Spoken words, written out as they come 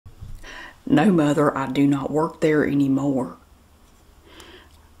No, Mother, I do not work there anymore.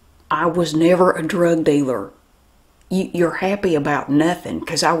 I was never a drug dealer. You're happy about nothing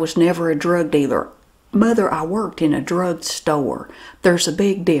because I was never a drug dealer. Mother, I worked in a drug store. There's a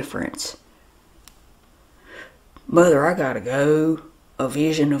big difference. Mother, I gotta go. A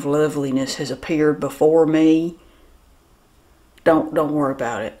vision of loveliness has appeared before me. Don't worry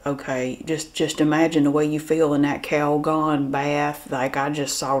about it, okay? Just imagine the way you feel in that Calgon bath. Like I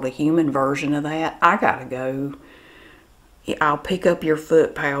just saw the human version of that. I gotta go. I'll pick up your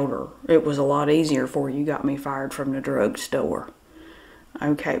foot powder. It was a lot easier for you got me fired from the drugstore.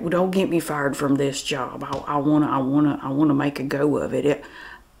 Okay, well, don't get me fired from this job. I wanna make a go of it.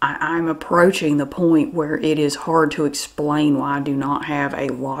 I'm approaching the point where it is hard to explain why I do not have a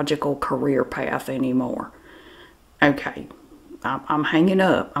logical career path anymore. Okay, I'm hanging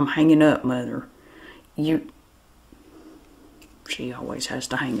up. I'm hanging up, Mother. She always has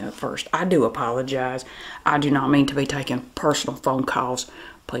to hang up first. I do apologize. I do not mean to be taking personal phone calls.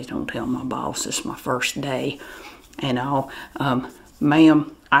 Please don't tell my boss it's my first day and all.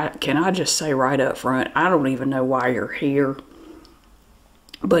 Ma'am, can I just say right up front, I don't even know why you're here.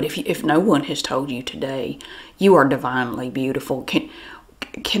 But if no one has told you today, you are divinely beautiful.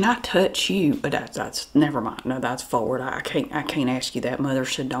 Can I touch you? But that's never mind. No, that's forward. I can't ask you that. Mother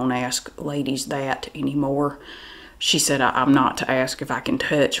said don't ask ladies that anymore. She said I'm not to ask if I can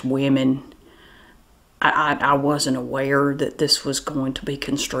touch women. I wasn't aware that this was going to be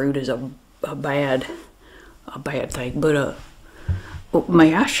construed as a bad thing. But well,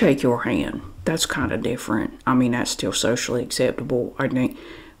 may I shake your hand? That's kind of different. I mean, that's still socially acceptable, I think.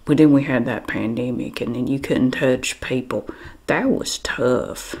 But then we had that pandemic, and then you couldn't touch people. That was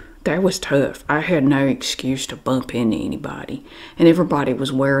tough. That was tough. I had no excuse to bump into anybody. And everybody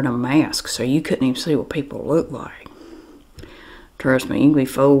was wearing a mask, so you couldn't even see what people looked like. Trust me, you can be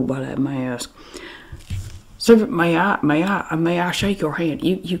fooled by that mask. So may I shake your hand?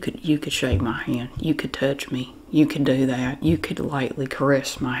 You could shake my hand. You could touch me. You could do that. You could lightly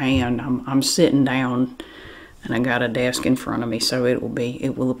caress my hand. I'm sitting down, and I got a desk in front of me, so it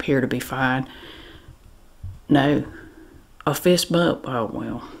will appear to be fine. No, a fist bump. Oh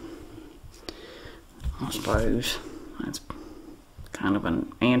well, I suppose that's kind of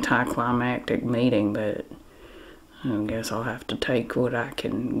an anticlimactic meeting, but I guess I'll have to take what I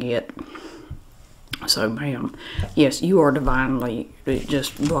can get. So, ma'am, yes, you are divinely,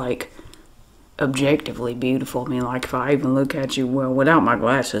 just like objectively beautiful. I mean, like if I even look at you, well, without my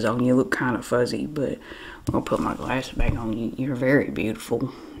glasses on, you look kind of fuzzy, but I'll put my glasses back on. You're very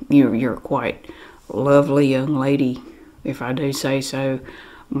beautiful. You're quite lovely young lady, if I do say so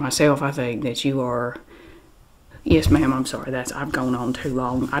myself. I think that you are. Yes, ma'am, I'm sorry. I've gone on too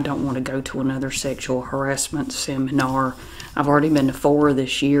long. I don't want to go to another sexual harassment seminar. I've already been to 4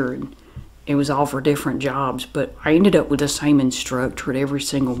 this year, and it was all for different jobs, but I ended up with the same instructor at every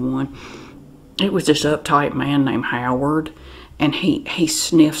single one. It was this uptight man named Howard, and he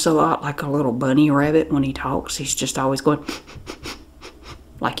sniffs a lot like a little bunny rabbit when he talks. He's just always going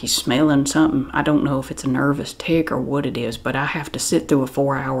like he's smelling something. I don't know if it's a nervous tick or what it is, but I have to sit through a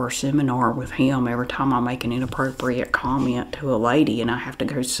 4-hour seminar with him every time I make an inappropriate comment to a lady, and I have to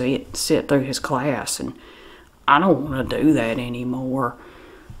go sit through his class, and I don't want to do that anymore.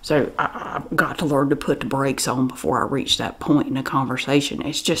 So I've got to learn to put the brakes on before I reach that point in a conversation.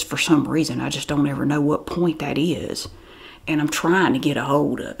 It's just for some reason I just don't ever know what point that is. And I'm trying to get a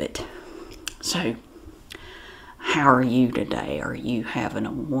hold of it. So, how are you today? Are you having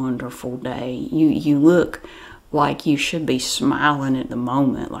a wonderful day? You look like you should be smiling at the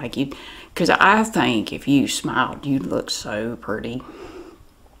moment. Like because I think if you smiled, you'd look so pretty.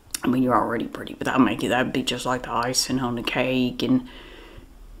 I mean, you're already pretty, but that'd be just like the icing on the cake. And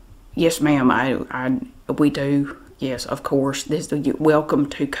yes, ma'am, we do. Yes, of course. Welcome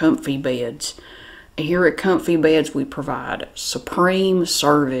to Comfy Beds. Here at Comfy Beds, we provide supreme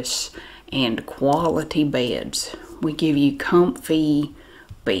service and quality beds. We give you comfy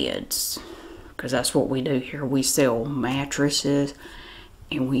beds, because that's what we do here. We sell mattresses,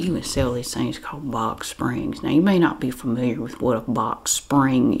 and we even sell these things called box springs. Now, you may not be familiar with what a box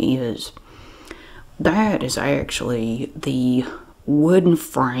spring is. That is actually the wooden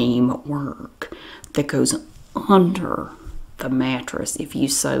frame work that goes under the mattress if you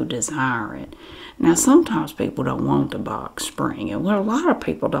so desire it. Now, sometimes people don't want the box spring, and what a lot of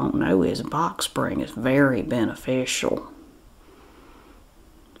people don't know is a box spring is very beneficial.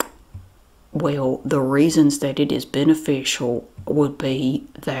 Well, the reasons that it is beneficial would be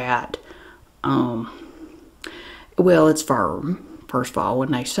that, well, it's firm. First of all,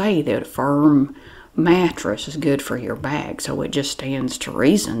 when they say that firm mattress is good for your back, so it just stands to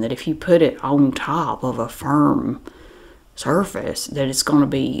reason that if you put it on top of a firm surface, that it's going to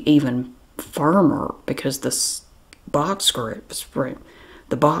be even firmer because the box spring is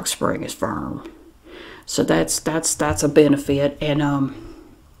firm. So that's a benefit, and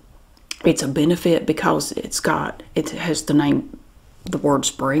it's a benefit because it has the word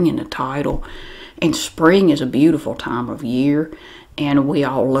spring in the title, and spring is a beautiful time of year, and we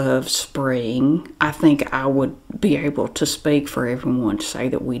all love spring. I think I would be able to speak for everyone to say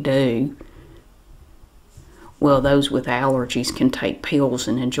that we do. Well, those with allergies can take pills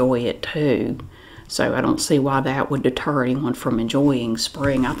and enjoy it too. So I don't see why that would deter anyone from enjoying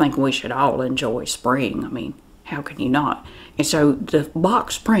spring. I think we should all enjoy spring. I mean, how can you not? And so the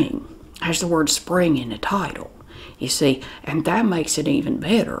box spring has the word spring in the title, you see, and that makes it even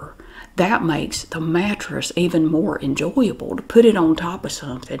better. That makes the mattress even more enjoyable to put it on top of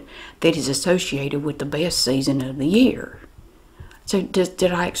something that is associated with the best season of the year. So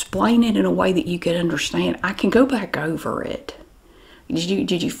did I explain it in a way that you could understand? I can go back over it.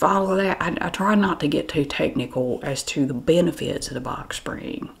 Did you follow that? I try not to get too technical as to the benefits of the box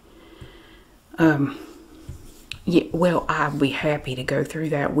spring. Yeah, well, I'd be happy to go through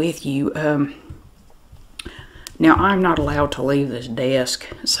that with you. Now, I'm not allowed to leave this desk,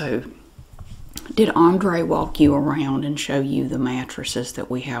 so did Andre walk you around and show you the mattresses that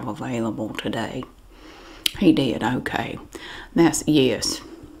we have available today? He did, okay. Yes.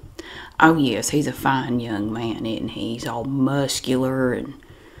 Oh, yes, he's a fine young man, isn't he? He's all muscular and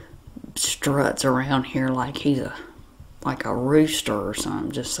struts around here like he's like a rooster or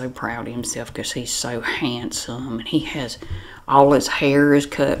something. Just so proud of himself because he's so handsome. And he has, all his hair is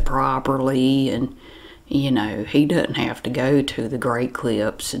cut properly, and, you know, he doesn't have to go to the great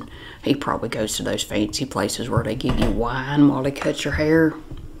clips, and he probably goes to those fancy places where they give you wine while they cut your hair.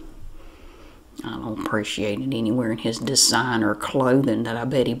 I don't appreciate it anywhere in his designer clothing that I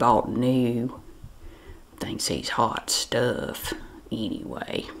bet he bought new. Thinks he's hot stuff.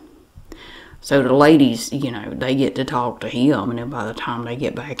 Anyway. So the ladies, you know, they get to talk to him, and then by the time they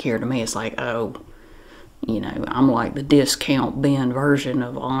get back here to me, it's like, oh, you know, I'm like the discount bin version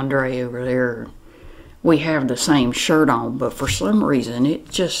of Andre over there. We have the same shirt on, but for some reason, it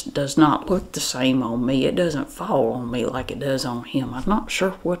just does not look the same on me. It doesn't fall on me like it does on him. I'm not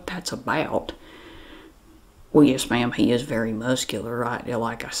sure what that's about. Well, yes, ma'am, he is very muscular, right?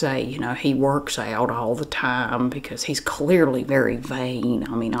 Like I say, you know, he works out all the time because he's clearly very vain.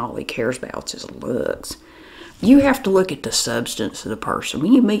 I mean, all he cares about is his looks. You have to look at the substance of the person.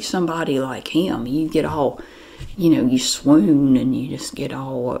 When you meet somebody like him, you get all, you know, you swoon and you just get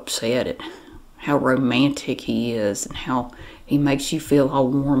all upset at how romantic he is and how he makes you feel all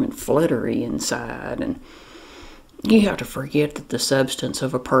warm and fluttery inside. And you have to forget that the substance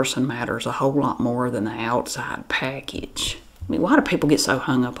of a person matters a whole lot more than the outside package. I mean, why do people get so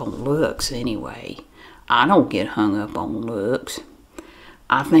hung up on looks anyway? I don't get hung up on looks.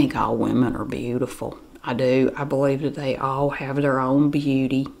 I think all women are beautiful. I do. I believe that they all have their own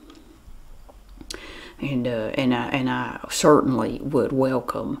beauty. And I certainly would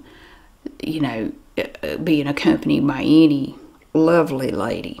welcome, you know, being accompanied by any lovely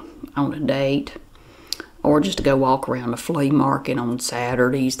lady on a date. Or just to go walk around the flea market on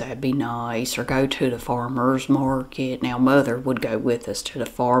Saturdays, that'd be nice. Or go to the farmer's market. Now, Mother would go with us to the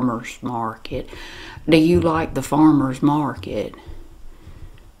farmer's market. Do you like the farmer's market?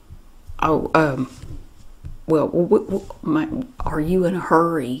 Oh, well, are you in a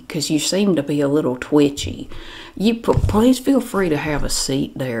hurry? Because you seem to be a little twitchy. Please feel free to have a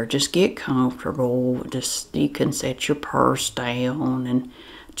seat there. Just get comfortable. You can set your purse down and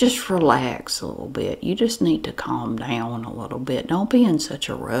just relax a little bit. You just need to calm down a little bit. Don't be in such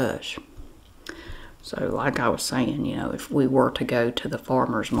a rush. So, like I was saying, you know, if we were to go to the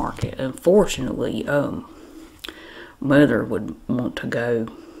farmer's market, unfortunately, Mother would want to go.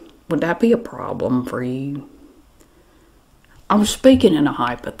 Would that be a problem for you? I'm speaking in a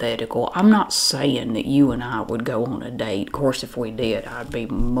hypothetical. I'm not saying that you and I would go on a date. Of course, if we did, I'd be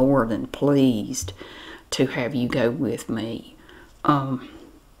more than pleased to have you go with me.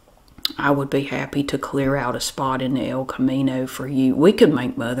 I would be happy to clear out a spot in the El Camino for you. We could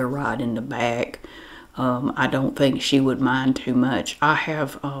make Mother ride in the back. I don't think she would mind too much.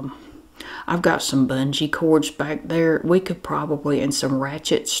 I've got some bungee cords back there. We could probably, and some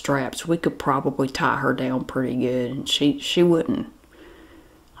ratchet straps, we could probably tie her down pretty good. And she wouldn't,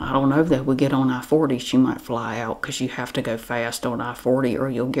 I don't know if that would get on I-40. She might fly out because you have to go fast on I-40 or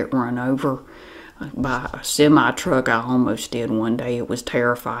you'll get run over by a semi-truck. I almost did one day. It was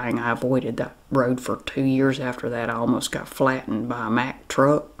terrifying. I avoided that road for 2 years after that. I almost got flattened by a Mack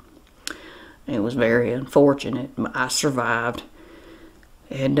truck. It was very unfortunate. I survived.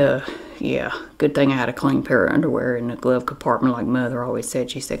 And, yeah, good thing I had a clean pair of underwear in the glove compartment like Mother always said.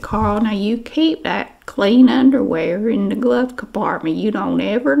 She said, Carl, now you keep that clean underwear in the glove compartment. You don't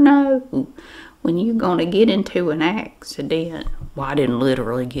ever know when you're going to get into an accident. Well, I didn't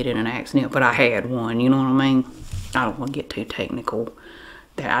literally get in an accident, but I had one, you know what I mean? I don't want to get too technical.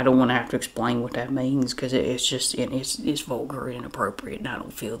 I don't want to have to explain what that means, because it's just, it's vulgar and inappropriate, and I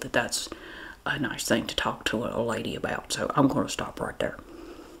don't feel that that's a nice thing to talk to a lady about. So I'm going to stop right there.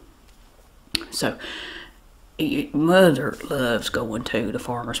 So, Mother loves going to the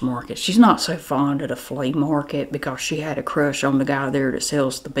farmer's market. She's not so fond of the flea market because she had a crush on the guy there that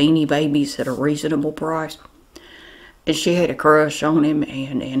sells the Beanie Babies at a reasonable price. And she had a crush on him,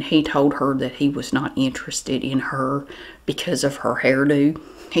 and he told her that he was not interested in her because of her hairdo.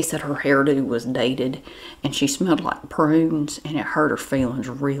 He said her hairdo was dated, and she smelled like prunes, and it hurt her feelings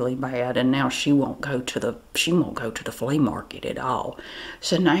really bad. And now she won't go to the flea market at all.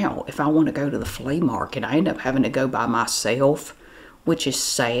 So now, if I want to go to the flea market, I end up having to go by myself, which is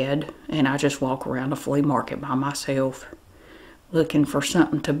sad. And I just walk around the flea market by myself, looking for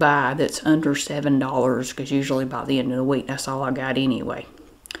something to buy that's under $7, because usually by the end of the week, that's all I got anyway.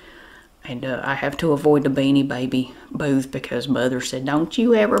 And I have to avoid the Beanie Baby booth because Mother said, don't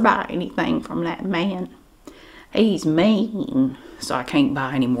you ever buy anything from that man. He's mean. So I can't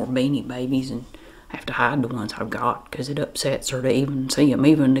buy any more Beanie Babies, and I have to hide the ones I've got because it upsets her to even see them.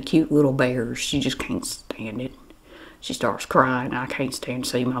 Even the cute little bears, she just can't stand it. She starts crying. I can't stand to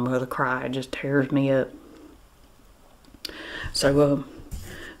see my mother cry. It just tears me up. So,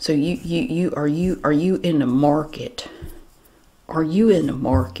 are you in the market? Are you in the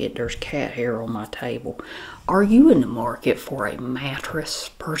market? There's cat hair on my table. Are you in the market for a mattress,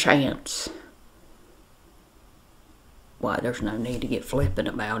 perchance? Why, there's no need to get flippant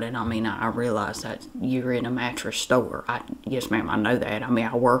about it. I mean, I realize that you're in a mattress store. Yes, ma'am, I know that. I mean,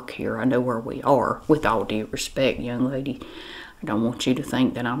 I work here. I know where we are. With all due respect, young lady, I don't want you to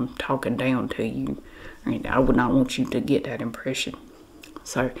think that I'm talking down to you. I would not want you to get that impression.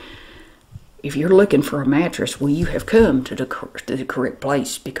 So, if you're looking for a mattress, well, you have come to the correct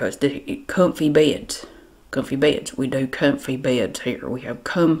place, because the comfy beds, we do comfy beds here. We have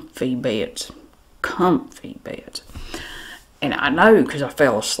comfy beds. And I know because I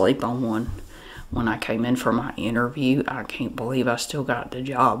fell asleep on one when I came in for my interview. I can't believe I still got the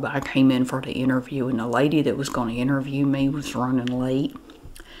job. I came in for the interview, and the lady that was going to interview me was running late.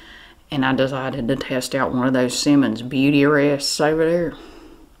 And I decided to test out one of those Simmons beauty rests over there.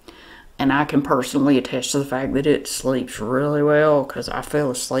 And I can personally attest to the fact that it sleeps really well, because I fell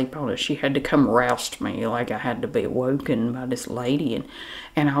asleep on it. She had to come roust me, like I had to be awoken by this lady.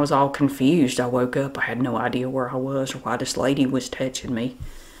 And I was all confused. I woke up. I had no idea where I was or why this lady was touching me.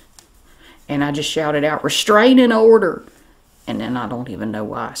 And I just shouted out, "Restraining order!" And then I don't even know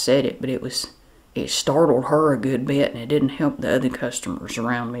why I said it, but it startled her a good bit, and it didn't help the other customers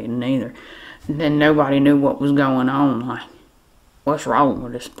around me neither. And then nobody knew what was going on. Like, what's wrong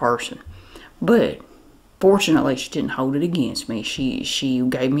with this person? But fortunately, she didn't hold it against me. She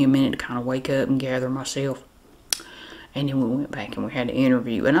gave me a minute to kind of wake up and gather myself. And then we went back and we had an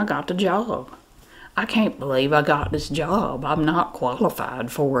interview, and I got the job. I can't believe I got this job. I'm not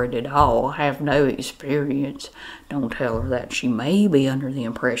qualified for it at all. I have no experience. Don't tell her that. She may be under the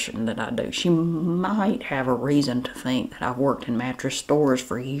impression that I do. She might have a reason to think that I've worked in mattress stores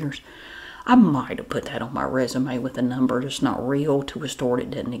for years. I might have put that on my resume with a number that's not real to a store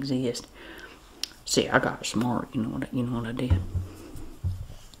that doesn't exist. See, I got smart. You know what I did?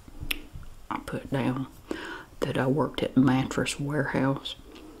 I put down that I worked at Mattress Warehouse.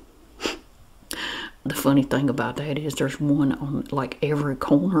 The funny thing about that is there's one on like every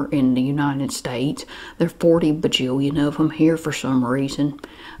corner in the United States. There are 40 bajillion of them here for some reason.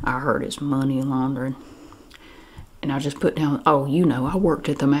 I heard it's money laundering. And I just put down, oh, I worked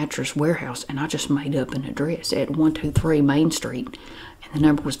at the Mattress Warehouse, and I just made up an address at 123 Main Street. And the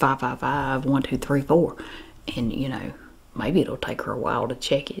number was 555-1234. And, maybe it'll take her a while to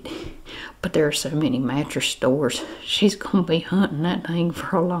check it. But there are so many mattress stores. She's going to be hunting that thing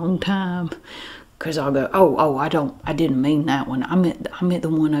for a long time. Because I'll go, I didn't mean that one. I meant the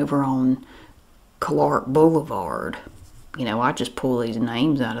one over on Clark Boulevard. I just pull these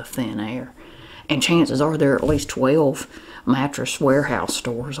names out of thin air. And chances are there are at least 12 Mattress Warehouse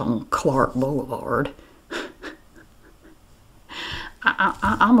stores on Clark Boulevard.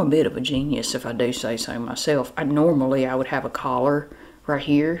 I'm a bit of a genius, if I do say so myself. Normally I would have a collar right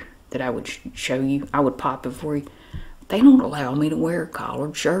here that I would show you. I would pop it for you. They don't allow me to wear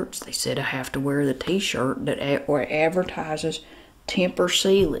collared shirts. They said I have to wear the t-shirt that advertises Temper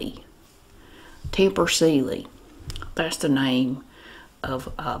Sealy. Tempur Sealy. That's the name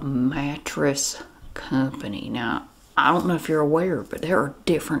of a mattress company. Now, I don't know if you're aware, but there are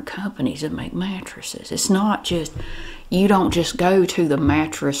different companies that make mattresses. It's not just, you don't just go to the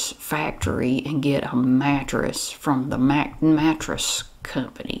mattress factory and get a mattress from the mattress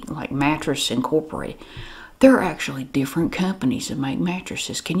company, like Mattress Incorporated. There are actually different companies that make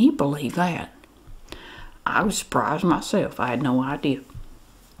mattresses. Can you believe that? I was surprised myself. I had no idea.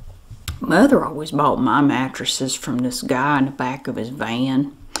 Mother always bought my mattresses from this guy in the back of his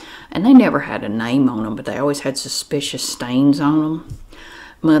van. And they never had a name on them, but they always had suspicious stains on them.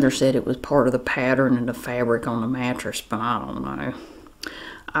 Mother said it was part of the pattern and the fabric on the mattress, but I don't know.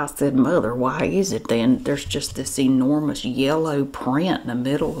 I said, Mother, why is it then there's just this enormous yellow print in the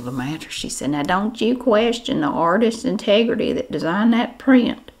middle of the mattress? She said, now don't you question the artist's integrity that designed that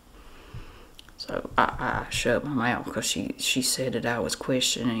print. So I shut my mouth because she said that I was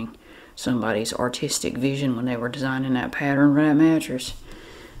questioning somebody's artistic vision when they were designing that pattern for that mattress.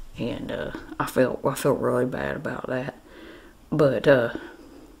 And I felt really bad about that. But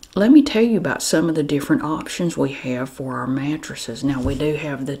let me tell you about some of the different options we have for our mattresses. Now, we do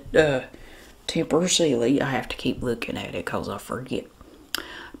have the Tempur Sealy. I have to keep looking at it because I forget.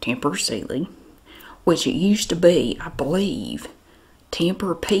 Tempur Sealy, which it used to be, I believe,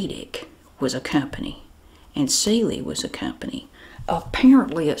 Tempur-Pedic was a company, and Sealy was a company.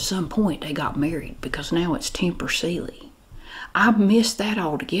 Apparently, at some point, they got married because now it's Tempur Sealy. I missed that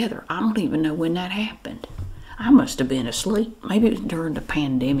altogether. I don't even know when that happened. I must have been asleep. Maybe it was during the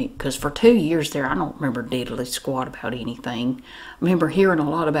pandemic, because for 2 years there, I don't remember diddly squat about anything. I remember hearing a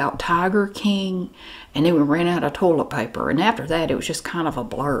lot about Tiger King, and then we ran out of toilet paper. And after that, it was just kind of a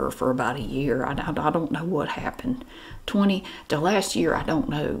blur for about a year. I don't know what happened. The last year, I don't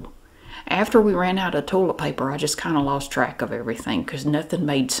know. After we ran out of toilet paper, I just kind of lost track of everything because nothing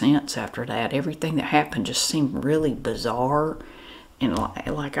made sense after that. Everything that happened just seemed really bizarre and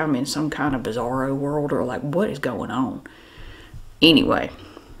like I'm in some kind of bizarro world, or like, what is going on? Anyway,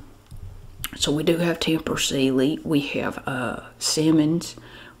 so we do have Tempur Sealy. We have Simmons.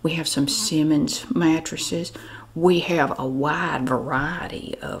 We have some Simmons mattresses. We have a wide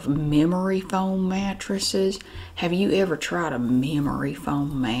variety of memory foam mattresses. Have you ever tried a memory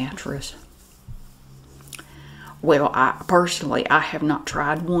foam mattress? Well, personally, I have not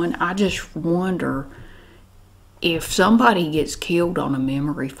tried one. I just wonder if somebody gets killed on a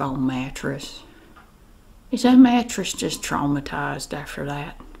memory foam mattress, is that mattress just traumatized after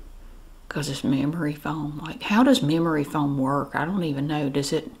that? Because it's memory foam. Like, how does memory foam work? I don't even know.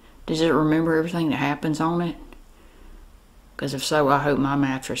 Does it remember everything that happens on it? Because if so, I hope my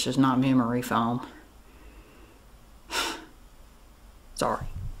mattress is not memory foam. Sorry.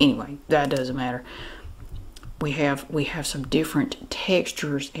 Anyway, that doesn't matter. We have some different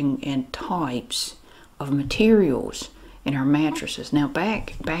textures and types of materials in our mattresses. Now,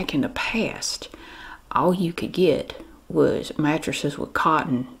 back in the past, all you could get was mattresses with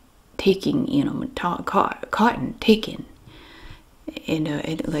cotton ticking in them, cotton ticking. And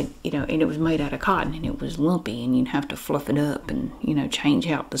it was made out of cotton, and it was lumpy, and you'd have to fluff it up and, change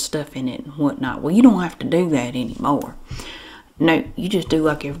out the stuff in it and whatnot. Well, you don't have to do that anymore. No, you just do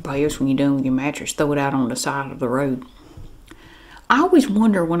like everybody else when you're done with your mattress. Throw it out on the side of the road. I always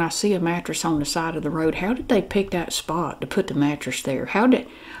wonder when I see a mattress on the side of the road, how did they pick that spot to put the mattress there?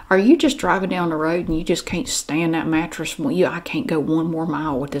 Are you just driving down the road and you just can't stand that mattress? I can't go 1 more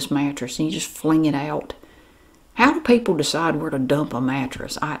mile with this mattress, and you just fling it out. How do people decide where to dump a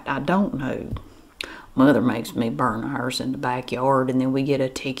mattress? I don't know. Mother makes me burn ours in the backyard, and then we get a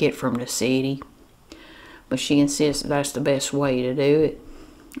ticket from the city. But she insists that's the best way to do it.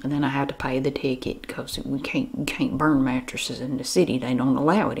 And then I have to pay the ticket because you can't burn mattresses in the city. They don't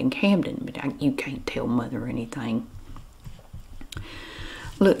allow it in Camden. But you can't tell Mother anything.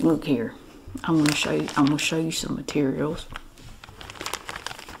 Look here. I'm gonna show you some materials.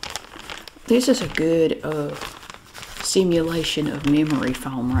 This is a good simulation of memory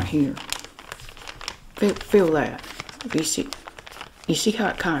foam right here. Feel that. You see how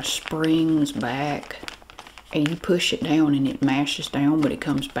it kind of springs back, and you push it down and it mashes down, but it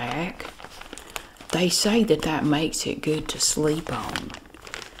comes back. They say that makes it good to sleep on.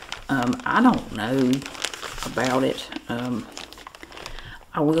 I don't know about it.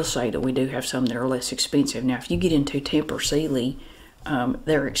 I will say that we do have some that are less expensive. Now, if you get into Tempur Sealy,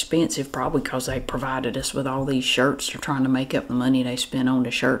 they're expensive probably because they provided us with all these shirts. They're trying to make up the money they spend on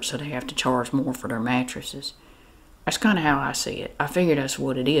the shirts, so they have to charge more for their mattresses. That's kind of how I see it. I figure that's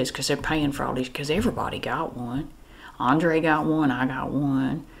what it is, because they're paying for all these, because everybody got one. Andre got one, I got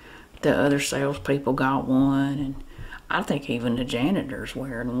one, the other salespeople got one, and I think even the janitor's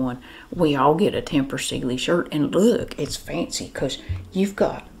wearing one. We all get a Temper Sealy shirt, and look, it's fancy because you've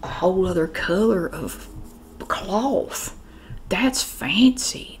got a whole other color of cloth. That's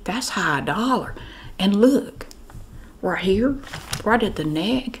fancy. That's high dollar. And look, right here, right at the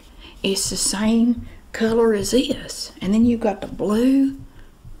neck, it's the same color as this. And then you've got the blue.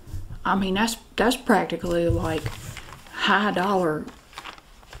 I mean, that's practically like high dollar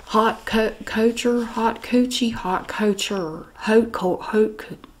hot couture, hot coochie, hot couture,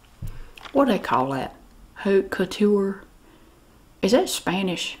 what do they call that? Haute couture. Is that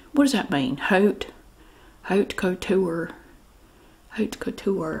Spanish? What does that mean? Haute couture. Haute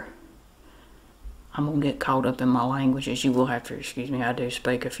couture. I'm going to get caught up in my languages. You will have to excuse me. I do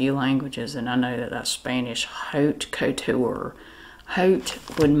speak a few languages, and I know that that's Spanish. Haute couture. Haute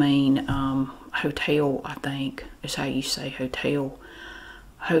would mean hotel, I think, is how you say hotel.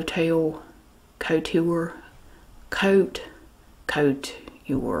 Hotel, couture, coat,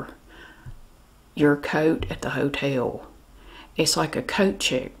 your coat at the hotel. It's like a coat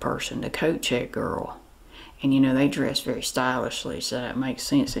check person, the coat check girl. And you know, they dress very stylishly, so that makes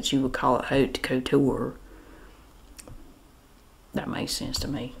sense that you would call it haute couture. That makes sense to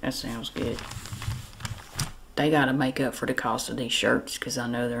me. That sounds good. They got to make up for the cost of these shirts because I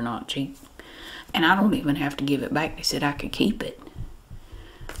know they're not cheap. And I don't even have to give it back. They said I could keep it.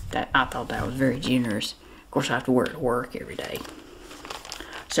 I thought that was very generous. Of course, I have to wear it to work every day.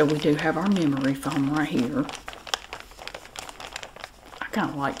 So we do have our memory foam right here. I kind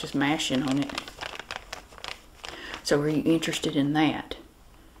of like just mashing on it. So are you interested in that?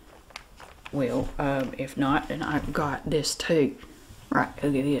 Well, if not, then I've got this too. Right,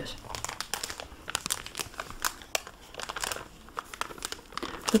 look at this.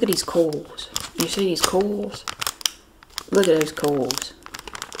 Look at these coils. You see these coils? Look at those coils.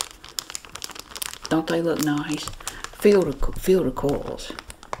 Don't they look nice? Feel the coils.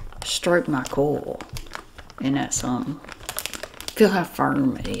 Stroke my coil. Isn't that something? Feel how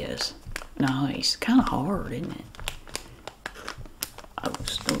firm it is. Nice. Kind of hard, isn't it?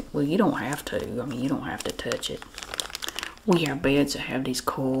 Well, you don't have to. I mean, you don't have to touch it. We have beds that have these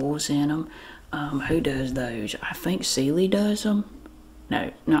coils in them. Who does those? I think Sealy does them.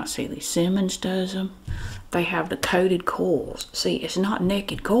 No, not Sealy. Simmons does them. They have the coated coils. See, it's not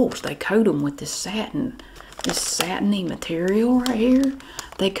naked coils. They coat them with this satin, this satiny material right here.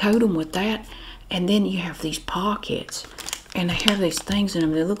 They coat them with that, and then you have these pockets, and they have these things in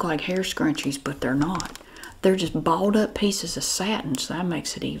them. They look like hair scrunchies, but they're not. They're just balled up pieces of satin, so that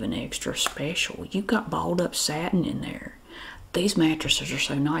makes it even extra special. You've got balled up satin in there. These mattresses are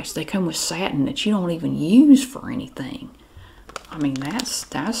so nice. They come with satin that you don't even use for anything. I mean,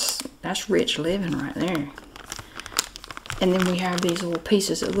 that's rich living right there. And then we have these little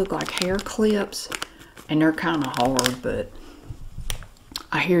pieces that look like hair clips, and they're kind of hard, but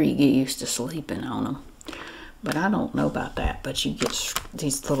I hear you get used to sleeping on them. But I don't know about that. But you get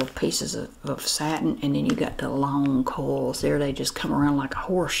these little pieces of satin, and then you got the long coils there. They just come around like a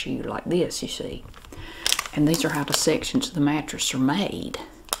horseshoe, like this, you see. And these are how the sections of the mattress are made.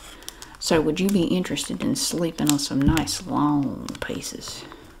 So would you be interested in sleeping on some nice long pieces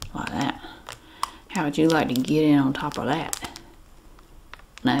like that? How would you like to get in on top of that?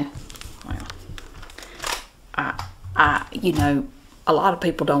 No? Well, you know, a lot of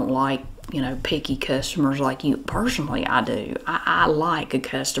people don't like, you know, picky customers like you. Personally, I do. I like a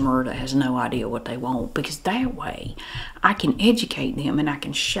customer that has no idea what they want, because that way I can educate them and I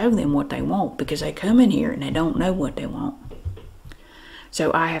can show them what they want, because they come in here and they don't know what they want.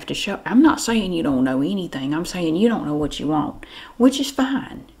 So I have to show. I'm not saying you don't know anything. I'm saying you don't know what you want, which is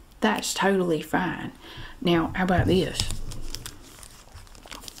fine. That's totally fine. Now, how about this?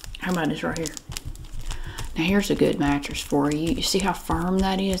 How about this right here? Now, here's a good mattress for you. You see how firm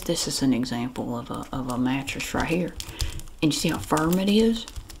that is? This is an example of a mattress right here. And you see how firm it is?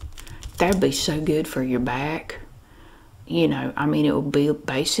 That would be so good for your back. You know, I mean, it would be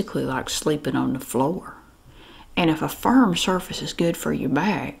basically like sleeping on the floor. And if a firm surface is good for your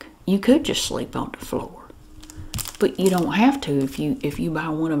back, you could just sleep on the floor. But you don't have to. If you buy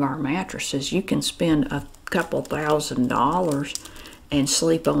one of our mattresses, you can spend a couple $1,000 and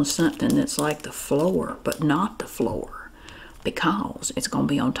sleep on something that's like the floor, but not the floor, because it's going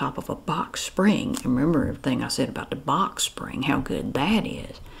to be on top of a box spring. And remember everything I said about the box spring, how good that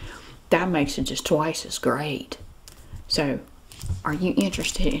is. That makes it just twice as great. So, are you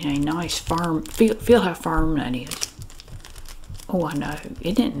interested in a nice firm, feel how firm that is. Oh, I know,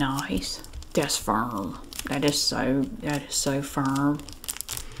 isn't it nice? That's firm. That is so firm.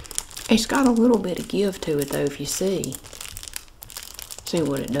 It's got a little bit of give to it though, if you see. See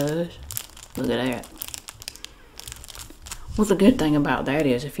what it does? Look at that. Well, the good thing about that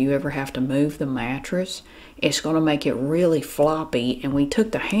is if you ever have to move the mattress, it's going to make it really floppy, and we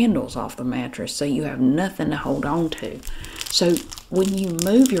took the handles off the mattress so you have nothing to hold on to. So when you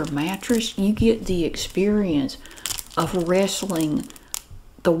move your mattress, you get the experience of wrestling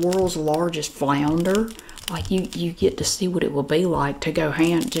the world's largest flounder. Like you get to see what it will be like to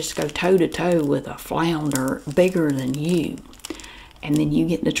just go toe to toe with a flounder bigger than you. And then you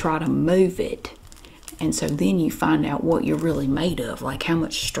get to try to move it. And so then you find out what you're really made of, like how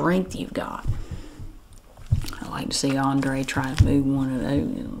much strength you've got. I like to see Andre try to move one of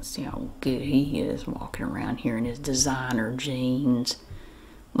those. Let's see how good he is walking around here in his designer jeans.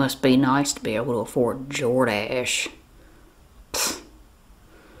 Must be nice to be able to afford Jordache. Pfft.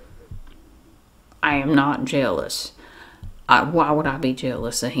 I am not jealous. Why would I be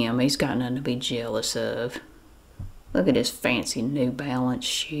jealous of him? He's got nothing to be jealous of. Look at his fancy New Balance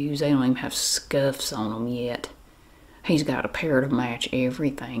shoes. They don't even have scuffs on them yet. He's got a pair to match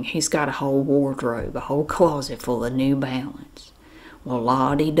everything. He's got a whole wardrobe, a whole closet full of New Balance. Well,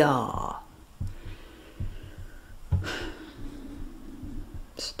 la-di-da.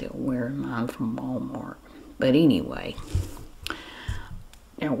 Still wearing mine from Walmart. But anyway,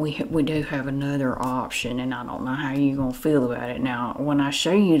 now we do have another option, and I don't know how you're going to feel about it. Now, when I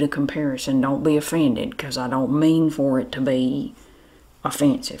show you the comparison, don't be offended, because I don't mean for it to be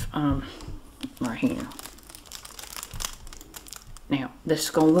offensive. Right here. Now, this is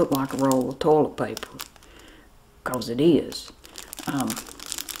going to look like a roll of toilet paper, because it is.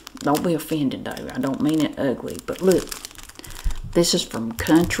 Don't be offended, though. I don't mean it ugly, but look. This is from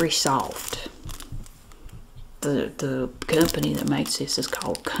Country Soft. The company that makes this is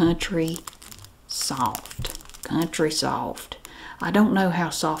called Country Soft. Country Soft. I don't know how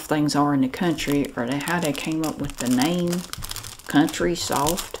soft things are in the country, or how they came up with the name Country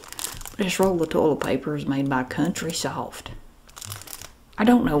Soft. But this roll of toilet paper is made by Country Soft. I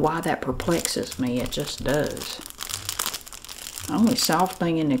don't know why that perplexes me. It just does. The only soft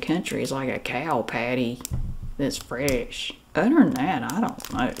thing in the country is like a cow patty that's fresh. Other than that, I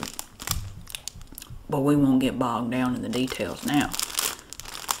don't know. But we won't get bogged down in the details now.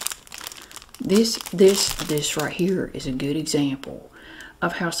 This right here is a good example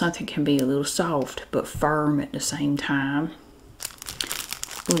of how something can be a little soft but firm at the same time.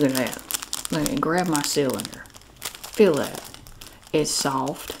 Look at that. Let me grab my cylinder. Feel that. It's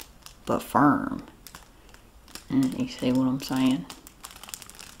soft but firm. You see what I'm saying?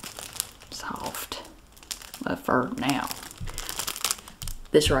 Soft but firm. Now,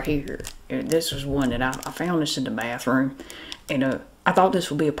 this right here, this was one that I found this in the bathroom, and I thought this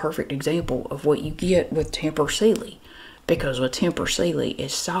would be a perfect example of what you get with Tempur Sealy, because with Tempur Sealy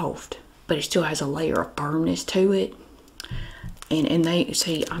it's soft, but it still has a layer of firmness to it. And they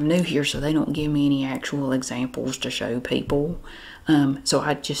see, I'm new here, so they don't give me any actual examples to show people. So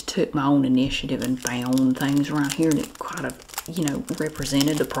I just took my own initiative and found things around here that kind of, you know,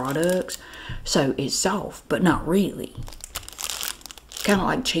 represented the products. So it's soft, but not really. Kind of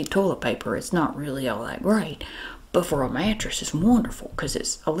like cheap toilet paper. It's not really all that great. But for a mattress, it's wonderful because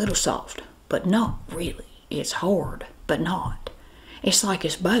it's a little soft, but not really. It's hard, but not. It's like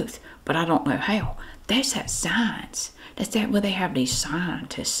it's both, but I don't know how. That's that science. That's that where they have these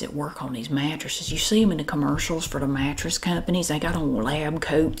scientists that work on these mattresses. You see them in the commercials for the mattress companies. They got on lab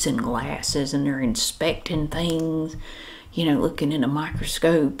coats and glasses, and they're inspecting things, you know, looking in a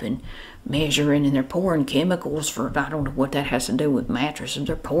microscope and measuring, and they're pouring chemicals for, I don't know what that has to do with mattresses.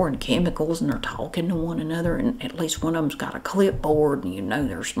 They're pouring chemicals and they're talking to one another, and at least one of them's got a clipboard, and you know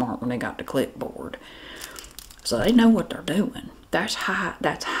they're smart when they got the clipboard. So they know what they're doing. That's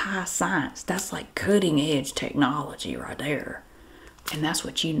high science. That's like cutting edge technology right there. And that's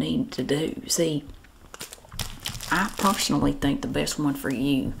what you need to do. See, I personally think the best one for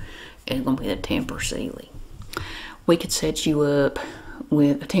you is going to be the Tempur Sealy. We could set you up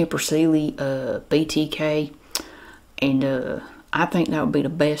with a Tempur Sealy BTK, and I think that would be the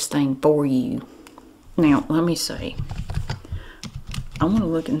best thing for you. Now, let me see. I want to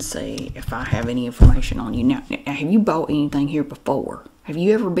look and see if I have any information on you. Now, have you bought anything here before? Have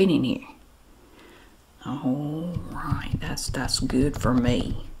you ever been in here? Oh, right. That's good for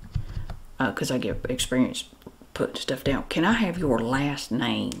me. Because I get experience putting stuff down. Can I have your last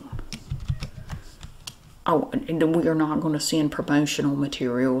name? Oh, and we are not going to send promotional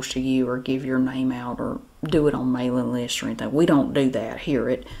materials to you or give your name out or do it on mailing lists or anything. We don't do that here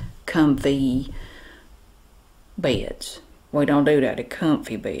at Comfy Beds. We don't do that at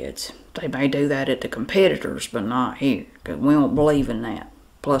Comfy Beds. They may do that at the competitors, but not here, because we don't believe in that.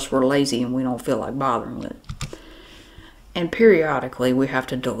 Plus, we're lazy and we don't feel like bothering with it. And periodically we have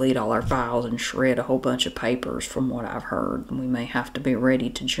to delete all our files and shred a whole bunch of papers from what I've heard. We may have to be ready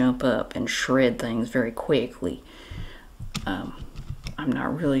to jump up and shred things very quickly. I'm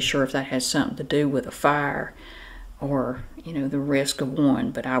not really sure if that has something to do with a fire or, you know, the risk of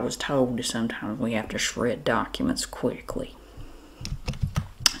one, but I was told that sometimes we have to shred documents quickly.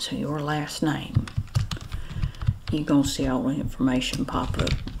 So your last name. You're going to see all the information pop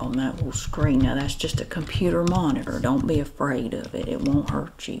up on that little screen. Now, that's just a computer monitor. Don't be afraid of it. It won't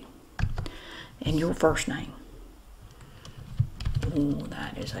hurt you. And your first name. Oh,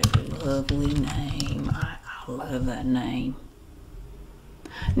 that is a lovely name. I love that name.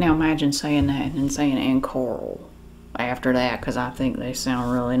 Now, imagine saying that and saying and Coral after that, because I think they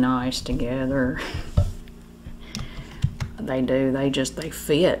sound really nice together. They do. They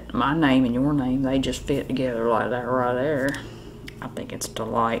fit. My name and your name, they just fit together like that right there. I think it's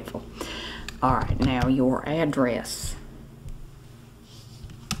delightful. All right, now your address.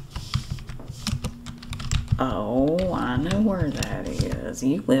 Oh, I know where that is.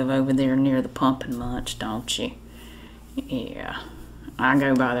 You live over there near the Pumpkin Munch, don't you? Yeah. I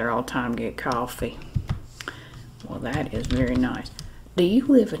go by there all the time to get coffee. Well, that is very nice. Do you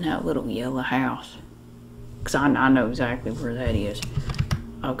live in that little yellow house? Because I know exactly where that is.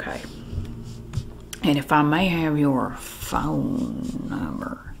 Okay. And if I may have your phone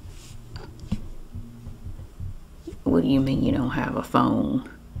number. What do you mean you don't have a phone?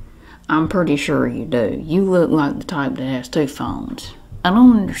 I'm pretty sure you do. You look like the type that has two phones. I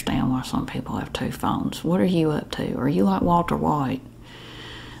don't understand why some people have two phones. What are you up to? Are you like Walter White?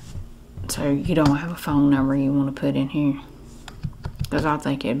 So you don't have a phone number you want to put in here? Because I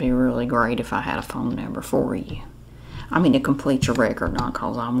think it'd be really great if I had a phone number for you. I mean, to complete your record, not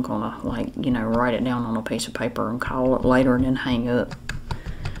because I'm going to, like, you know, write it down on a piece of paper and call it later and then hang up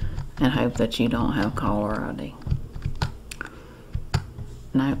and hope that you don't have caller ID.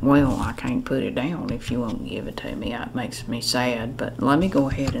 No, well, I can't put it down if you won't give it to me. It makes me sad, but let me go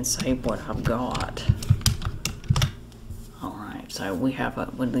ahead and say what I've got. Alright, so we have a,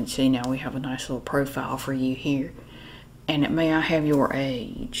 let's see now, we have a nice little profile for you here. And may I have your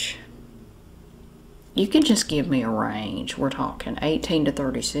age? You can just give me a range. We're talking 18 to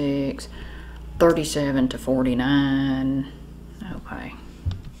 36, 37 to 49. Okay.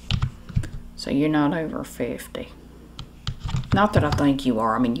 So you're not over 50. Not that I think you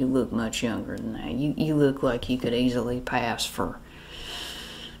are. I mean, you look much younger than that. You look like you could easily pass for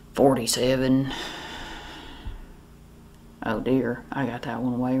 47. Oh dear, I got that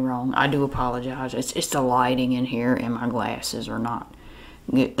one way wrong. I do apologize. It's the lighting in here and my glasses are not.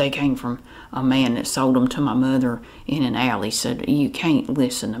 They came from a man that sold them to my mother in an alley. Said, you can't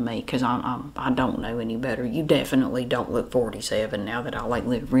listen to me because I don't know any better. You definitely don't look 47 now that I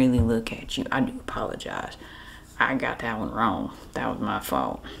really look at you. I do apologize. I got that one wrong. That was my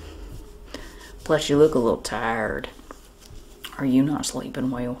fault. Plus, you look a little tired. Are you not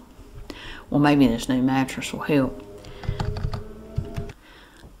sleeping well? Well, maybe this new mattress will help.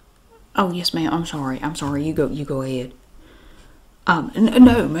 Oh, yes, ma'am. I'm sorry. You go ahead.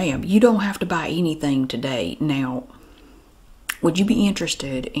 No, ma'am. You don't have to buy anything today. Now, would you be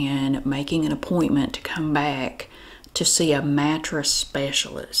interested in making an appointment to come back to see a mattress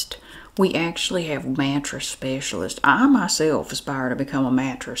specialist? We actually have mattress specialists. I myself aspire to become a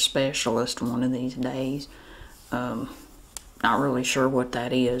mattress specialist one of these days. Not really sure what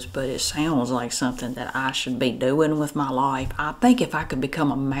that is, but it sounds like something that I should be doing with my life. I think if I could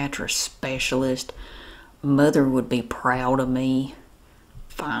become a mattress specialist, Mother would be proud of me,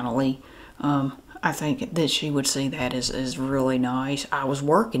 finally. I think that she would see that as really nice. I was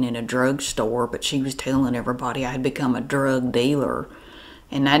working in a drugstore, but she was telling everybody I had become a drug dealer.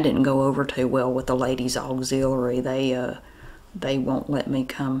 And that didn't go over too well with the ladies' auxiliary. They won't let me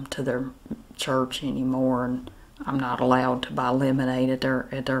come to their church anymore, and I'm not allowed to buy lemonade at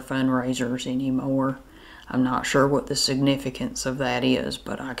their fundraisers anymore. I'm not sure what the significance of that is,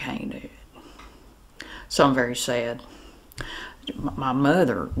 but I can't do it. So I'm very sad. My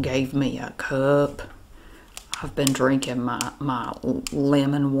mother gave me a cup. I've been drinking my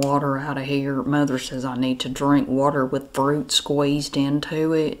lemon water out of here. Mother says I need to drink water with fruit squeezed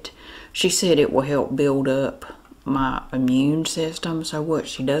into it. She said it will help build up my immune system. So what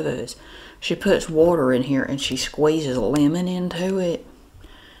she does, she puts water in here and she squeezes lemon into it.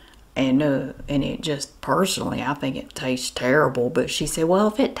 And it just, personally, I think it tastes terrible. But she said, well,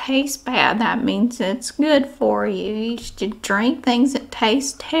 if it tastes bad, that means it's good for you. You should drink things that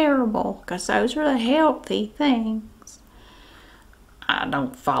taste terrible, because those are the healthy things. I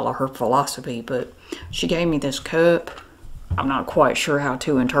don't follow her philosophy, but she gave me this cup. I'm not quite sure how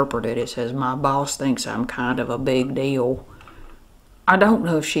to interpret it. It says, my boss thinks I'm kind of a big deal. I don't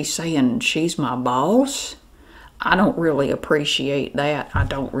know if she's saying she's my boss. I don't really appreciate that. I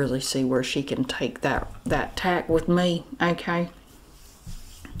don't really see where she can take that tack with me, okay?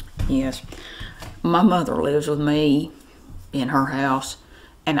 Yes. My mother lives with me in her house,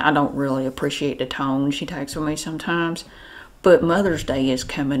 and I don't really appreciate the tone she takes with me sometimes. But Mother's Day is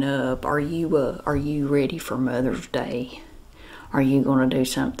coming up. Are you ready for Mother's Day? Are you going to do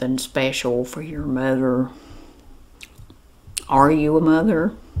something special for your mother? Are you a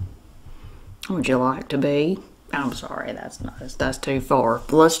mother? Would you like to be? I'm sorry, that's too far.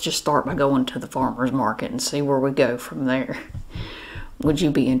 Let's just start by going to the farmer's market and see where we go from there. Would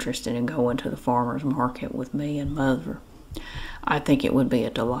you be interested in going to the farmer's market with me and Mother? I think it would be a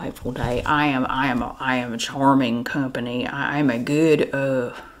delightful day. I am a charming company. I am a good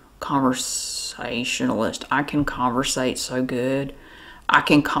conversationalist. I can conversate so good. I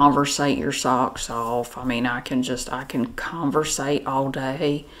can conversate your socks off. I mean, I can conversate all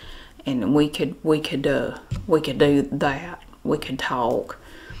day, and we could do that. We could talk.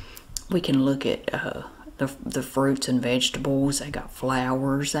 We can look at the fruits and vegetables. They got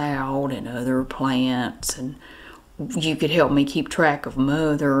flowers out and other plants, and you could help me keep track of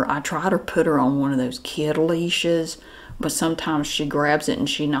Mother. I try to put her on one of those kid leashes, but sometimes she grabs it and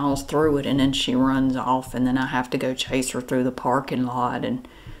she gnaws through it, and then she runs off, and then I have to go chase her through the parking lot, and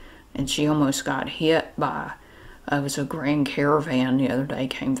she almost got hit by, it was a Grand Caravan the other day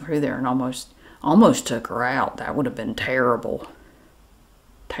came through there and almost took her out. That would have been terrible.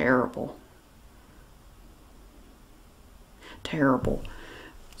 Terrible. Terrible.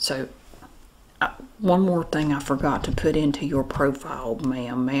 So, one more thing I forgot to put into your profile,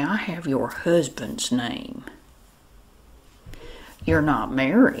 ma'am. May I have your husband's name? You're not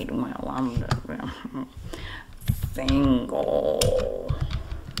married. Well, I'm single.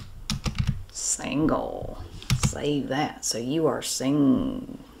 Single. Save that. So you are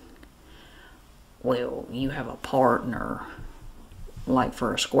well, you have a partner, like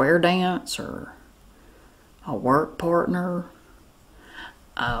for a square dance or a work partner?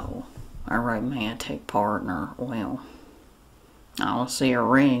 Oh, a romantic partner. Well, I don't see a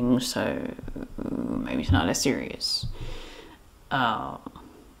ring, so maybe it's not as serious.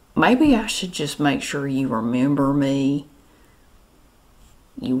 Maybe I should just make sure you remember me.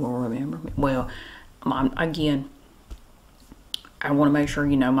 You will remember me. Well, again, I want to make sure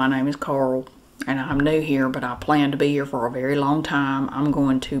you know my name is Carl, and I'm new here, but I plan to be here for a very long time. I'm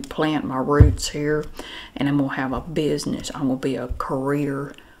going to plant my roots here, and I'm going to have a business. I'm going to be a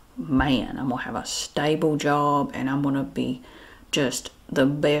career man. I'm going to have a stable job, and I'm going to be just the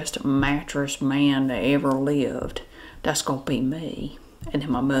best mattress man that ever lived. That's going to be me, and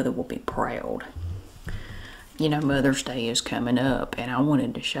then my mother will be proud. You know, Mother's Day is coming up, and I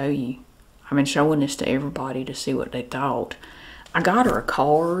wanted to show you. I've been showing this to everybody to see what they thought. I got her a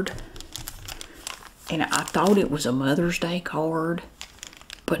card, and I thought it was a Mother's Day card,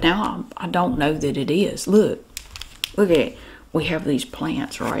 but now I don't know that it is. Look at it. We have these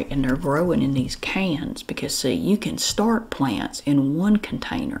plants, right, and they're growing in these cans because, see, you can start plants in one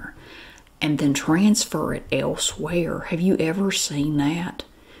container and then transfer it elsewhere. Have you ever seen that?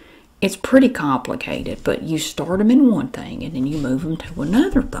 It's pretty complicated, but you start them in one thing and then you move them to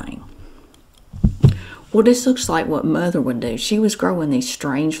another thing. Well, this looks like what Mother would do. She was growing these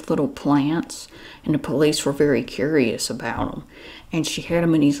strange little plants, and the police were very curious about them. And she had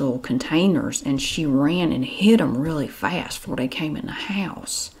them in these little containers, and she ran and hid them really fast before they came in the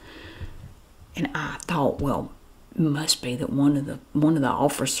house. And I thought, well, it must be that one of the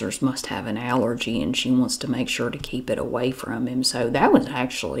officers must have an allergy, and she wants to make sure to keep it away from him. So that was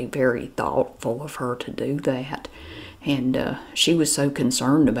actually very thoughtful of her to do that. And she was so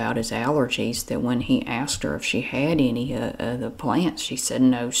concerned about his allergies that when he asked her if she had any of the plants, she said,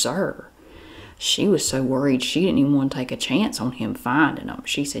 no, sir. She was so worried she didn't even want to take a chance on him finding them.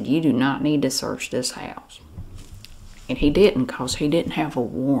 She said, you do not need to search this house. And he didn't, because he didn't have a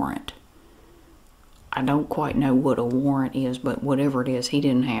warrant. I don't quite know what a warrant is, but whatever it is, he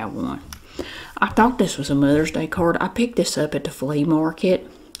didn't have one. I thought this was a Mother's Day card. I picked this up at the flea market.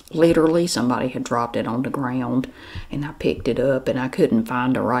 Literally, somebody had dropped it on the ground, and I picked it up, and I couldn't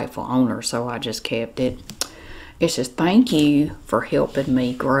find the rightful owner, so I just kept it. It says, thank you for helping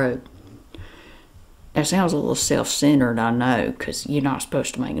me grow. That sounds a little self-centered, I know, because you're not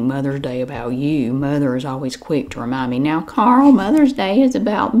supposed to make Mother's Day about you. Mother is always quick to remind me, now, Carl, Mother's Day is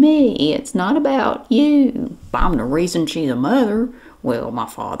about me. It's not about you. I'm the reason she's a mother. Well, my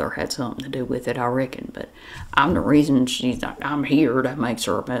father had something to do with it, I reckon, but I'm the reason I'm here. That makes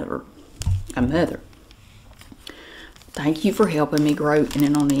her a mother. thank you for helping me grow. And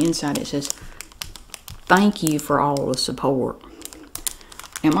then on the inside it says, thank you for all the support.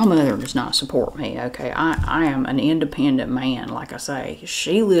 And my mother does not support me, okay? I am an independent man, like I say.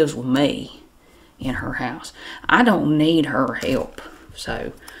 She lives with me in her house. I don't need her help.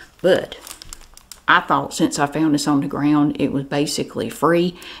 So, but I thought since I found this on the ground, it was basically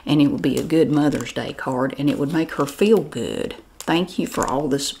free and it would be a good Mother's Day card and it would make her feel good. Thank you for all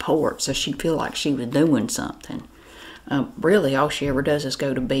the support, so she'd feel like she was doing something. Really, all she ever does is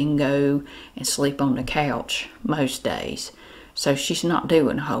go to bingo and sleep on the couch most days. So she's not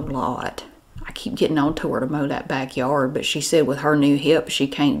doing a whole lot. I keep getting on to her to mow that backyard, but she said with her new hip, she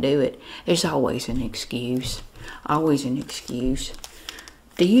can't do it. There's always an excuse. Always an excuse.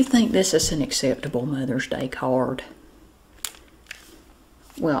 Do you think this is an acceptable Mother's Day card?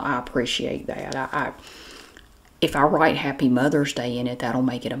 Well, I appreciate that. If I write Happy Mother's Day in it, that'll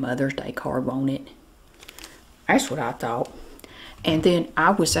make it a Mother's Day card, won't it? That's what I thought. And then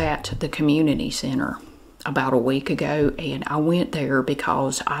I was at the community center about a week ago, and I went there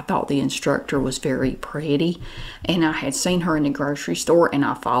because I thought the instructor was very pretty, and I had seen her in the grocery store, and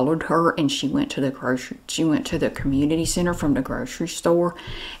I followed her, and she went to the community center from the grocery store,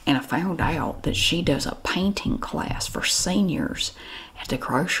 and I found out that she does a painting class for seniors at the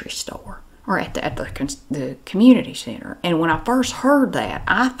grocery store, or at the community center. And when I first heard that,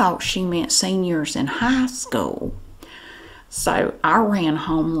 I thought she meant seniors in high school. So I ran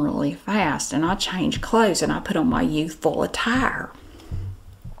home really fast and I changed clothes and I put on my youthful attire,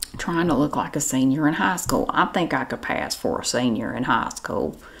 trying to look like a senior in high school. I think I could pass for a senior in high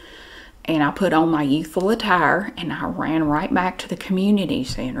school. And I put on my youthful attire and I ran right back to the community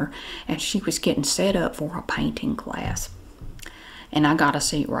center, and she was getting set up for a painting class. And I got a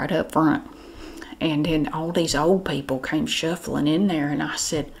seat right up front. And then all these old people came shuffling in there, and I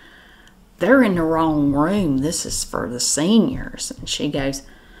said, they're in the wrong room. This is for the seniors. And she goes,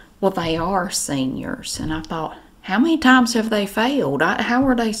 well, they are seniors. And I thought, how many times have they failed? How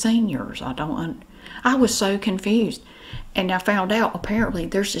are they seniors? I was so confused. And I found out apparently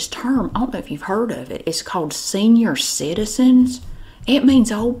there's this term, I don't know if you've heard of it. It's called senior citizens. It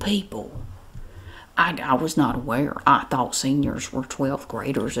means old people. I was not aware. I thought seniors were 12th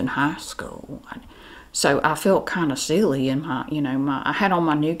graders in high school. So I felt kind of silly in I had on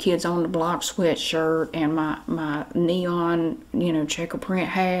my New Kids on the Block sweatshirt and my neon, checker print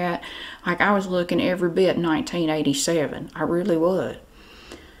hat. Like I was looking every bit 1987. I really was.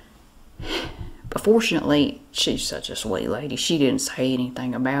 But fortunately, she's such a sweet lady. She didn't say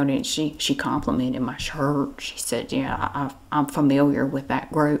anything about it. She complimented my shirt. She said, yeah, I'm familiar with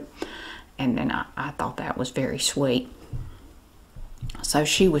that group. And then I thought that was very sweet. So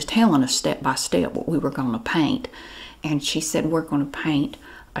she was telling us step by step what we were going to paint. And she said we're going to paint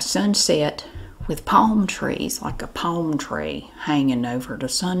a sunset with palm trees, like a palm tree hanging over the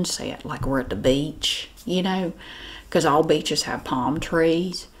sunset, like we're at the beach, because all beaches have palm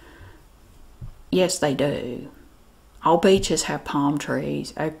trees. Yes, they do. All beaches have palm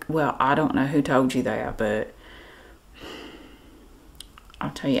trees. Well, I don't know who told you that, but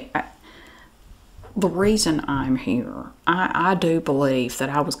I'll tell you, the reason I'm here, I do believe that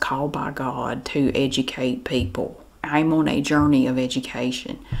I was called by God to educate people. I'm on a journey of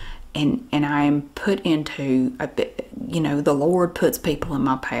education, and I am put into, the Lord puts people in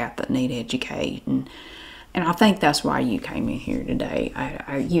my path that need educating. And I think that's why you came in here today.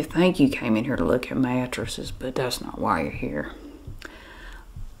 You think you came in here to look at mattresses, but that's not why you're here.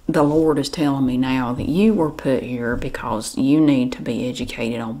 The Lord is telling me now that you were put here because you need to be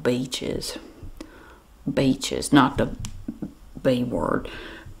educated on beaches. Beaches, not the B word.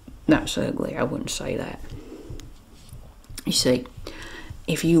 That's ugly. I wouldn't say that. You see,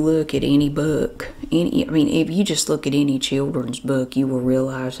 if you look at any book, if you just look at any children's book, you will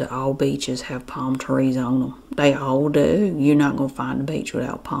realize that all beaches have palm trees on them. They all do. You're not going to find a beach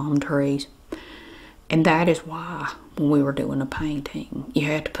without palm trees. And that is why when we were doing a painting, you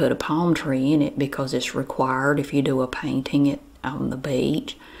had to put a palm tree in it because it's required if you do a painting on the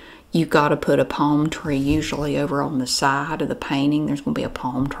beach. You've got to put a palm tree usually over on the side of the painting. There's going to be a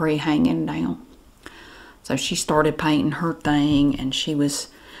palm tree hanging down. So she started painting her thing, and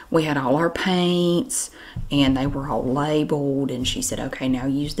we had all our paints, and they were all labeled, and she said, okay, now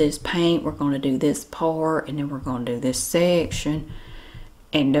use this paint. We're going to do this part, and then we're going to do this section.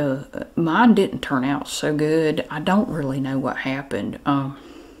 And mine didn't turn out so good. I don't really know what happened.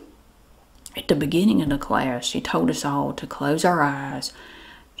 At the beginning of the class, she told us all to close our eyes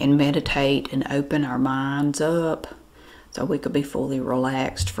and meditate and open our minds up so we could be fully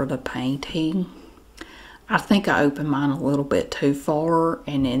relaxed for the painting. I think I opened mine a little bit too far,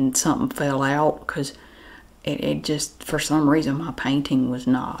 and then something fell out because it just, for some reason, my painting was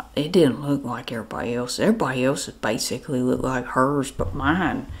not. It didn't look like everybody else. Everybody else basically looked like hers, but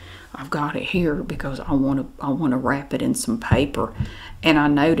mine, I've got it here because I want to wrap it in some paper. And I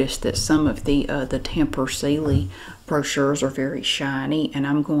noticed that some of the Temper Sealy brochures are very shiny, and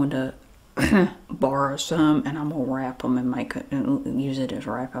I'm going to borrow some, and I'm gonna wrap them and make it and use it as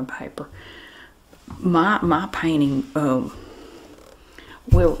wrapping paper. My painting, well,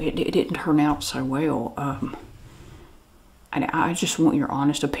 it didn't turn out so well. And I just want your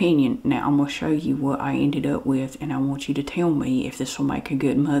honest opinion. Now I'm gonna show you what I ended up with, and I want you to tell me if this will make a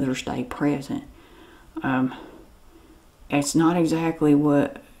good Mother's Day present. It's not exactly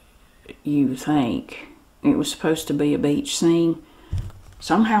what you think. It was supposed to be a beach scene.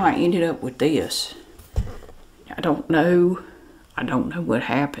 Somehow I ended up with this. I don't know what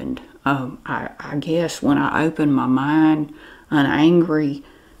happened. I guess when I opened my mind, an angry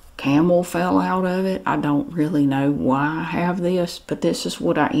camel fell out of it. I don't really know why I have this, but this is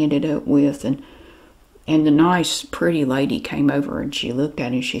what I ended up with. And the nice, pretty lady came over and she looked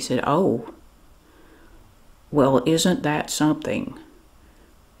at it and she said, "Oh, well, isn't that something?"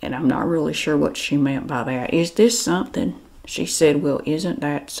 And I'm not really sure what she meant by that. "Is this something?" She said, "Well, isn't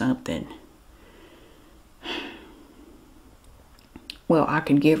that something?" Well, I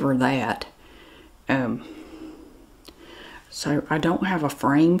could give her that. So I don't have a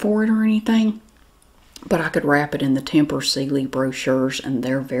frame for it or anything, but I could wrap it in the Temper Sealy brochures, and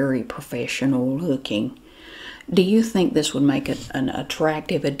they're very professional looking. Do you think this would make an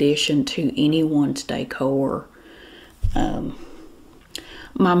attractive addition to anyone's decor?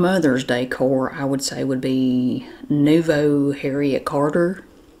 My mother's decor, I would say, would be Nouveau Harriet Carter.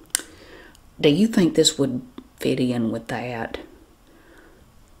 Do you think this would fit in with that?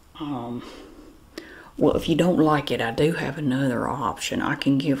 Well, if you don't like it, I do have another option. I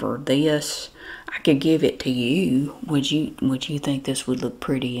can give her this. I could give it to you. Would you think this would look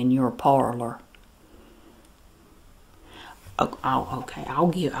pretty in your parlor? Okay,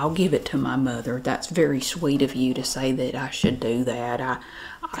 I'll give it to my mother. That's very sweet of you to say that I should do that.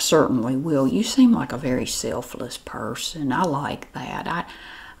 I certainly will. You seem like a very selfless person. I like that.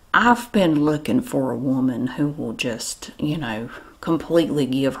 I've been looking for a woman who will just, you know, completely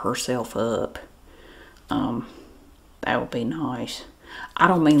give herself up. That would be nice. I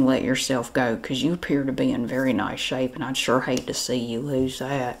don't mean let yourself go, because you appear to be in very nice shape, and I'd sure hate to see you lose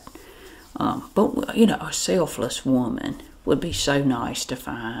that. But, you know, a selfless woman would be so nice to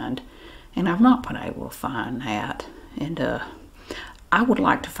find, and I've not been able to find that. And I would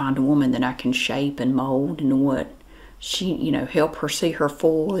like to find a woman that I can shape and mold and what she, you know, help her see her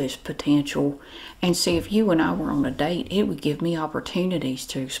fullest potential. And see, if you and I were on a date, it would give me opportunities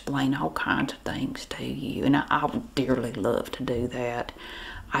to explain all kinds of things to you, and I would dearly love to do that.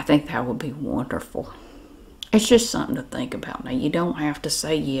 I think that would be wonderful. It's just something to think about. Now, you don't have to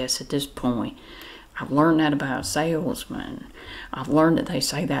say yes at this point. I've learned that about salesmen. I've learned that they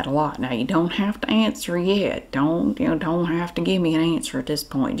say that a lot. Now, you don't have to answer yet. Don't have to give me an answer at this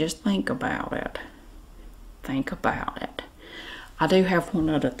point. Just think about it. Think about it. I do have one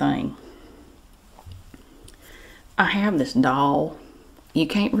other thing. I have this doll. You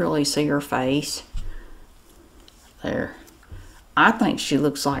can't really see her face. There. I think she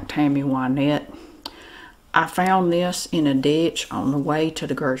looks like Tammy Wynette. I found this in a ditch on the way to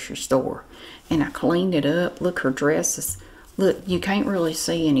the grocery store, and I cleaned it up. Look, her dress is, look, you can't really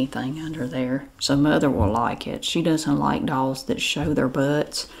see anything under there, so Mother will like it. She doesn't like dolls that show their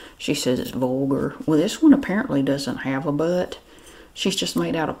butts. She says it's vulgar. Well, this one apparently doesn't have a butt. She's just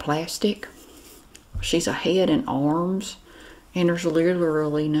made out of plastic. She's a head and arms, and there's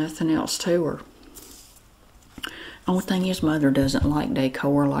literally nothing else to her. Only thing is, Mother doesn't like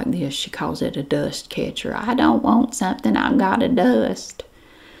decor like this. She calls it a dust catcher. I don't want something I got a dust.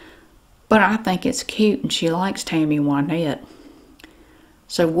 But I think it's cute, and she likes Tammy Wynette.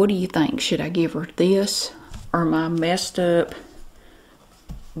 So what do you think? Should I give her this or my messed up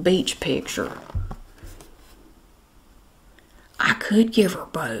beach picture? I could give her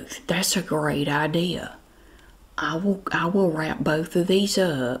both. That's a great idea. I will wrap both of these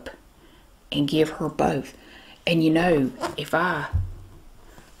up and give her both. And you know, if I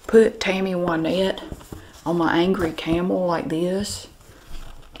put Tammy Wynette on my angry camel like this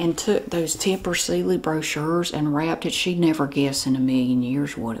and took those Temper Sealy brochures and wrapped it, she'd never guess in a million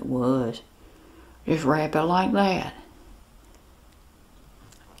years what it was. Just wrap it like that.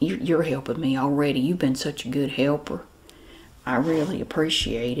 You're helping me already. You've been such a good helper. I really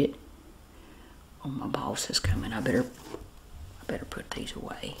appreciate it. Oh, my boss is coming. I better put these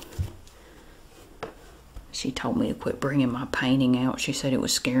away. She told me to quit bringing my painting out. She said it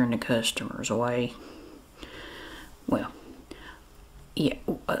was scaring the customers away. well, yeah,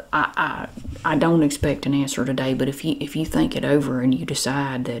 I don't expect an answer today, but if you think it over and you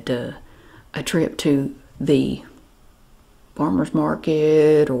decide that a trip to the farmer's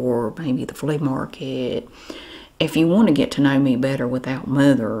market or maybe the flea market, if you want to get to know me better without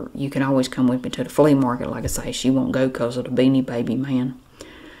Mother, you can always come with me to the flea market. Like I say, she won't go because of the Beanie Baby man.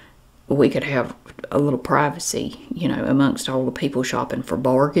 We could have a little privacy, you know, amongst all the people shopping for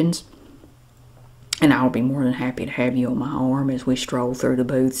bargains. And I'll be more than happy to have you on my arm as we stroll through the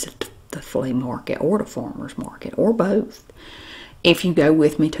booths at the flea market or the farmer's market, or both. If you go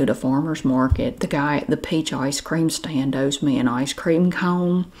with me to the farmer's market, the guy at the peach ice cream stand owes me an ice cream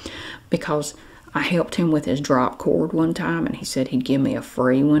cone because I helped him with his drop cord one time and he said he'd give me a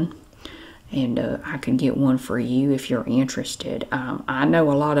free one. And I could get one for you if you're interested. I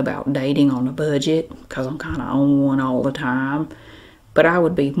know a lot about dating on a budget because I'm kind of on one all the time. But I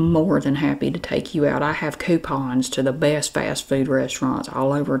would be more than happy to take you out. I have coupons to the best fast food restaurants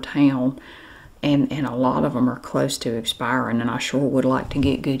all over town. And a lot of them are close to expiring. And I sure would like to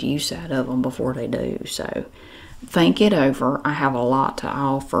get good use out of them before they do. So think it over. I have a lot to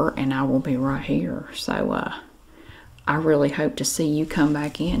offer. And I will be right here. So I really hope to see you come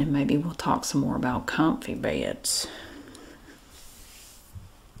back in. And maybe we'll talk some more about comfy beds.